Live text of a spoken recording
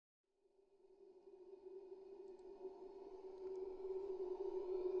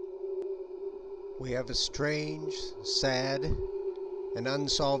We have a strange, sad, and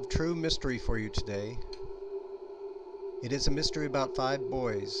unsolved true mystery for you today. It is a mystery about 5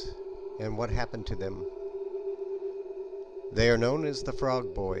 boys and what happened to them. They are known as the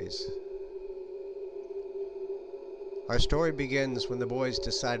Frog Boys. Our story begins when the boys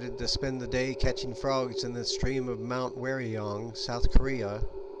decided to spend the day catching frogs in the stream of Mount Waryong, South Korea,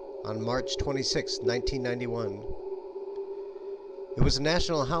 on March 26, 1991. It was a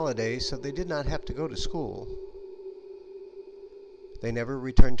national holiday, so they did not have to go to school. They never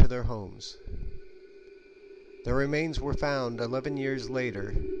returned to their homes. Their remains were found 11 years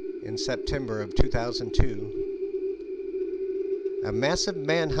later, in September of 2002. A massive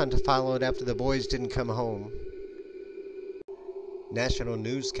manhunt followed after the boys didn't come home. National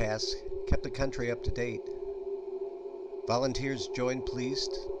newscasts kept the country up to date. Volunteers joined police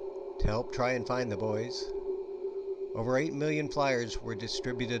to help try and find the boys. Over 8 million flyers were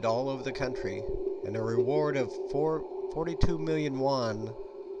distributed all over the country, and a reward of 42 million won,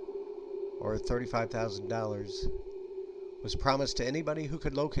 or $35,000, was promised to anybody who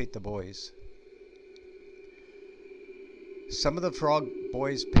could locate the boys. Some of the Frog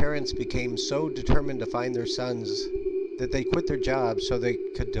Boys' parents became so determined to find their sons that they quit their jobs so they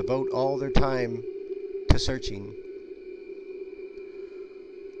could devote all their time to searching.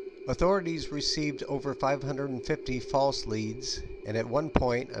 Authorities received over 550 false leads, and at one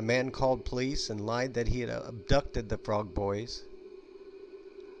point a man called police and lied that he had abducted the Frog Boys.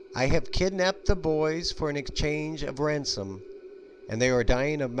 "I have kidnapped the boys for an exchange of ransom, and they are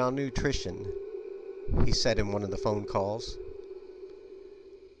dying of malnutrition," he said in one of the phone calls.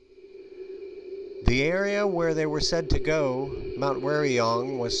 The area where they were said to go, Mount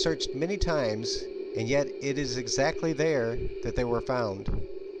Waryong, was searched many times, and yet it is exactly there that they were found.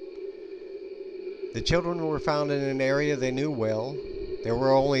 The children were found in an area they knew well. They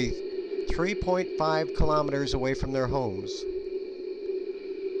were only 3.5 kilometers away from their homes.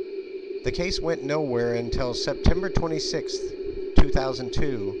 The case went nowhere until September 26,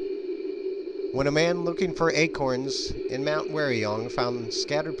 2002, when a man looking for acorns in Mount Waryong found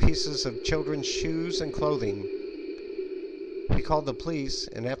scattered pieces of children's shoes and clothing. He called the police,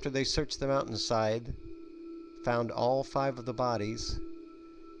 and after they searched the mountainside, found all 5 of the bodies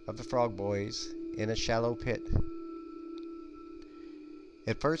of the Frog Boys in a shallow pit.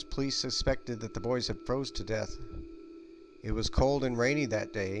 At first, police suspected that the boys had froze to death. It was cold and rainy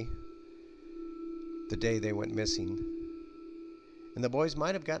that day, the day they went missing, and the boys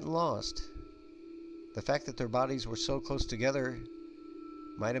might have gotten lost. The fact that their bodies were so close together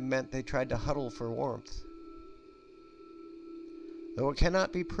might have meant they tried to huddle for warmth. Though it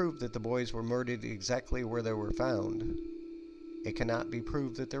cannot be proved that the boys were murdered exactly where they were found, it cannot be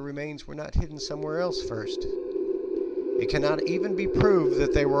proved that their remains were not hidden somewhere else first. It cannot even be proved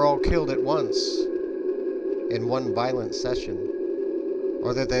that they were all killed at once, in one violent session,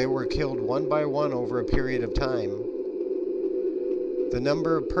 or that they were killed one by one over a period of time. The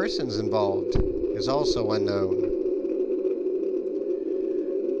number of persons involved is also unknown.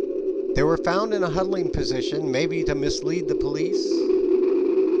 They were found in a huddling position, maybe to mislead the police.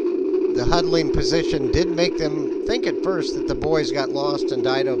 The huddling position did make them think at first that the boys got lost and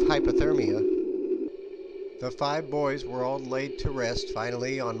died of hypothermia. The 5 boys were all laid to rest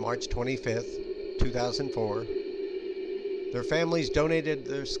finally on March 25th, 2004. Their families donated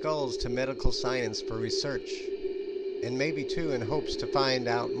their skulls to medical science for research, and maybe too in hopes to find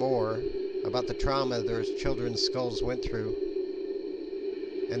out more about the trauma their children's skulls went through,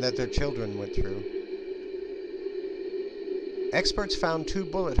 and that their children went through. Experts found 2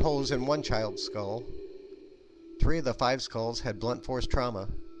 bullet holes in one child's skull. 3 of the 5 skulls had blunt force trauma.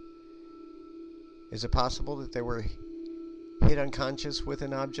 Is it possible that they were hit unconscious with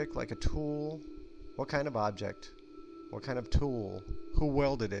an object like a tool? What kind of object? What kind of tool? Who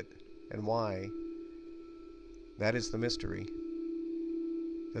welded it, and why? That is the mystery.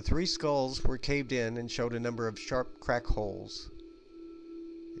 The 3 skulls were caved in and showed a number of sharp crack holes,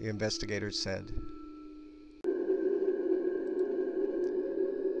 the investigators said.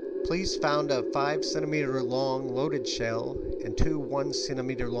 Police found a 5-centimeter long loaded shell and 2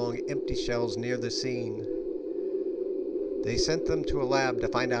 1-centimeter long empty shells near the scene. They sent them to a lab to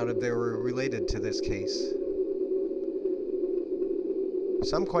find out if they were related to this case.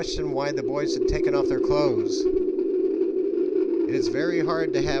 Some question why the boys had taken off their clothes. It is very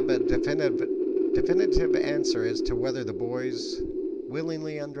hard to have a definitive answer as to whether the boys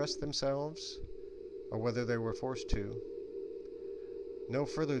willingly undressed themselves or whether they were forced to. No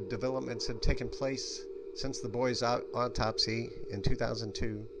further developments had taken place since the boys' autopsy in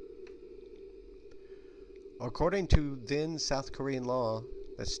 2002. According to then South Korean law,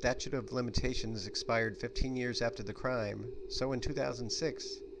 A statute of limitations expired 15 years after the crime, so in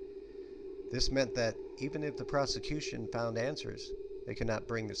 2006, this meant that even if the prosecution found answers, they could not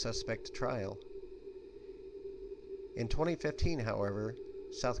bring the suspect to trial. In 2015, however,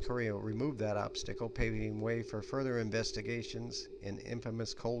 South Korea removed that obstacle, paving way for further investigations in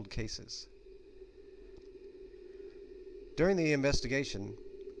infamous cold cases. During the investigation,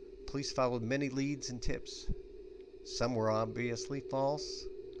 police followed many leads and tips. Some were obviously false,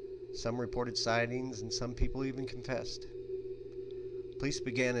 some reported sightings, and some people even confessed. Police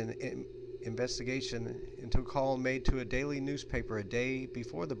began an investigation into a call made to a daily newspaper a day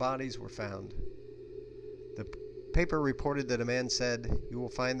before the bodies were found. The paper reported that a man said, "You will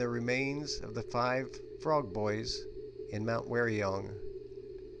find the remains of the 5 frog boys in Mount Waryong."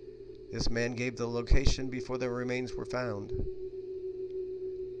 This man gave the location before the remains were found.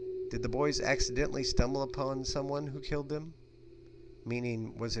 Did the boys accidentally stumble upon someone who killed them?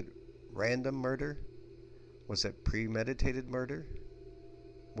 Meaning, was it random murder? Was it premeditated murder?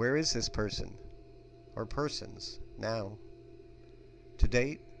 Where is this person, or persons, now? To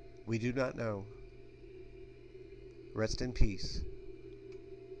date, we do not know. Rest in peace.